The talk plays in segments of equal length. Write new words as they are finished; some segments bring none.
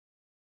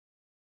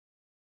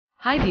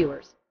Hi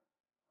viewers,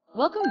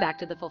 welcome back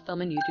to the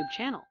Fulfillman YouTube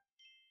channel.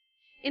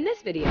 In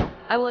this video,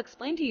 I will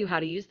explain to you how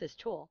to use this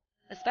tool,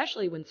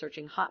 especially when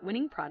searching hot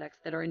winning products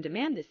that are in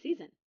demand this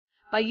season,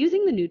 by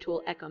using the new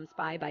tool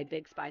FindNiche by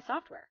BigSpy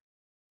software.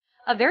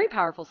 A very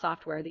powerful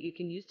software that you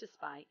can use to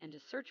spy and to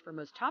search for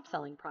most top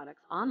selling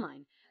products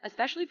online,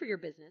 especially for your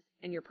business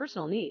and your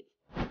personal needs.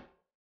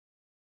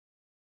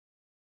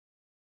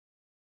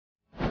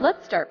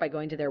 Let's start by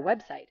going to their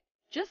website.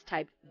 Just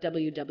type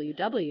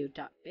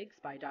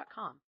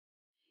www.bigspy.com.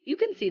 You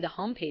can see the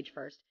home page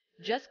first.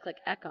 Just click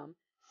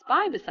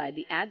Spy beside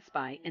the Ad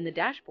Spy and the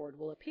dashboard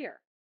will appear.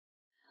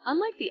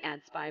 Unlike the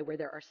Ad Spy where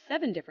there are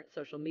 7 different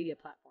social media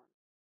platforms,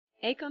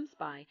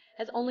 Spy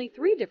has only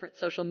 3 different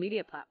social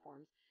media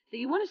platforms that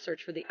you want to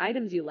search for the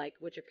items you like,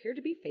 which appear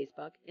to be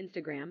Facebook,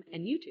 Instagram,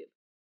 and YouTube.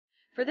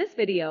 For this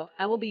video,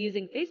 I will be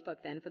using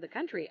Facebook then. For the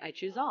country, I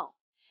choose all.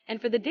 And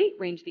for the date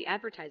range the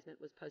advertisement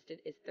was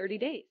posted is 30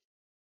 days.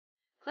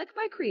 Click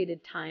by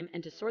created time,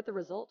 and to sort the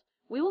result,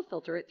 we will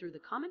filter it through the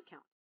comment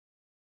count.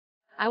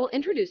 I will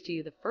introduce to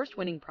you the first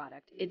winning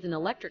product. It's an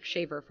electric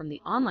shaver from the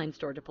online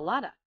store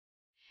Depilata.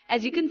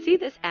 As you can see,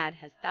 this ad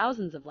has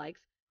thousands of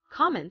likes,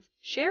 comments,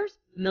 shares,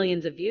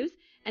 millions of views,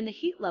 and the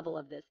heat level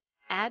of this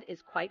ad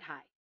is quite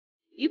high.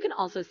 You can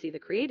also see the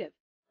creative,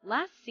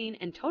 last seen,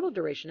 and total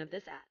duration of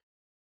this ad.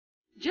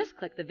 Just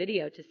click the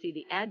video to see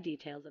the ad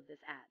details of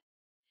this ad.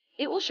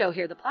 It will show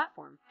here the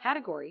platform,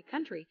 category,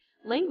 country,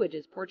 language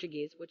is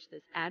Portuguese, which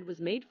this ad was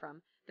made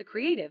from, the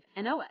creative,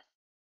 and OS.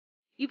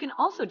 You can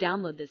also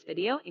download this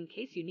video in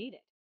case you need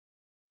it.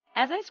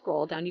 As I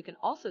scroll down, you can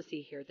also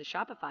see here the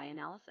Shopify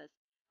analysis,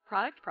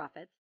 product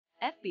profits,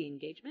 FB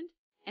engagement,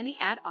 and the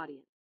ad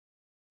audience.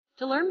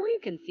 To learn more, you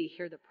can see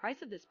here the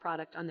price of this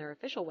product on their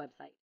official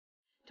website.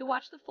 To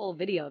watch the full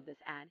video of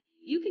this ad,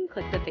 you can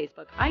click the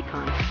Facebook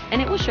icon,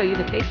 and it will show you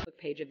the Facebook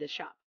page of this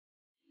shop.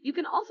 You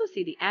can also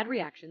see the ad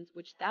reactions,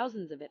 which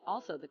thousands of it,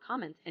 also the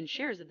comments and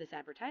shares of this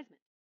advertisement.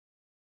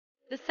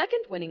 The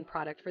second winning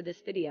product for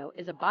this video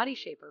is a body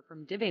shaper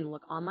from Divine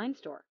Look online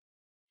store.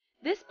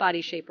 This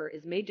body shaper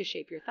is made to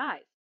shape your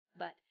thighs,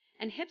 butt,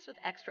 and hips with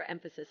extra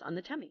emphasis on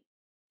the tummy.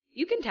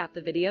 You can tap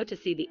the video to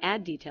see the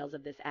ad details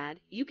of this ad.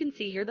 You can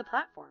see here the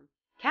platform,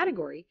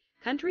 category,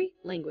 country,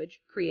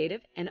 language,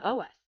 creative, and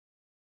OS.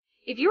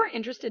 If you are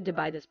interested to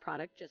buy this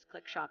product, just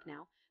click Shop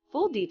Now.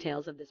 Full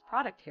details of this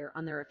product here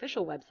on their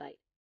official website.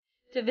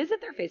 To visit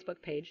their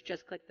Facebook page,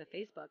 just click the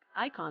Facebook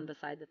icon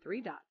beside the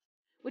 3 dots,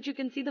 which you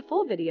can see the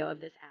full video of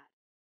this ad.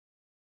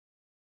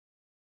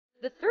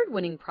 The third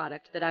winning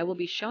product that I will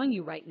be showing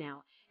you right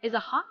now is a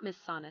Hot Mist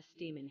Sauna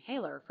Steam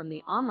Inhaler from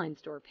the online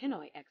store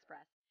Pinoy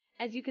Express.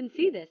 As you can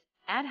see, this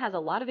ad has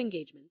a lot of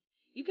engagement.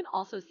 You can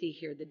also see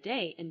here the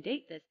day and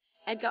date this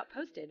ad got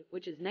posted,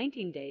 which is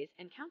 19 days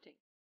and counting.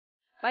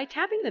 By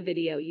tapping the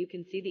video, you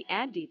can see the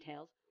ad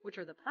details, which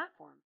are the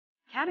platform,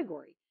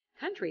 category,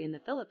 country in the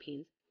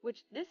Philippines,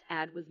 which this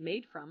ad was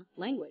made from,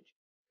 language,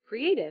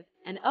 creative,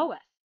 and OS.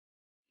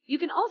 You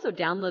can also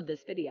download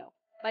this video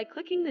by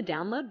clicking the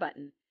download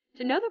button.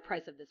 To know the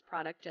price of this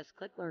product, just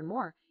click Learn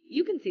More.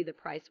 You can see the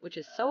price, which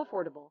is so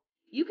affordable.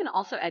 You can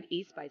also add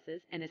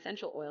e-spices and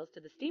essential oils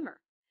to the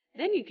steamer.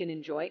 Then you can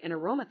enjoy an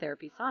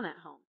aromatherapy sauna at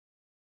home.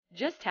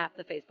 Just tap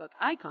the Facebook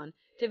icon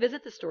to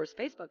visit the store's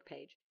Facebook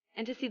page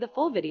and to see the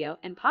full video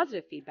and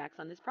positive feedbacks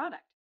on this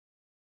product.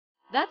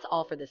 That's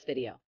all for this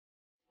video.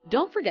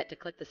 Don't forget to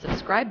click the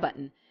subscribe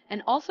button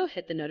and also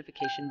hit the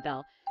notification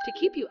bell to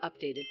keep you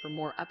updated for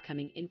more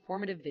upcoming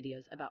informative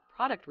videos about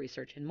product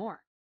research and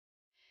more.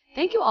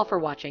 Thank you all for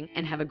watching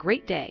and have a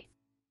great day.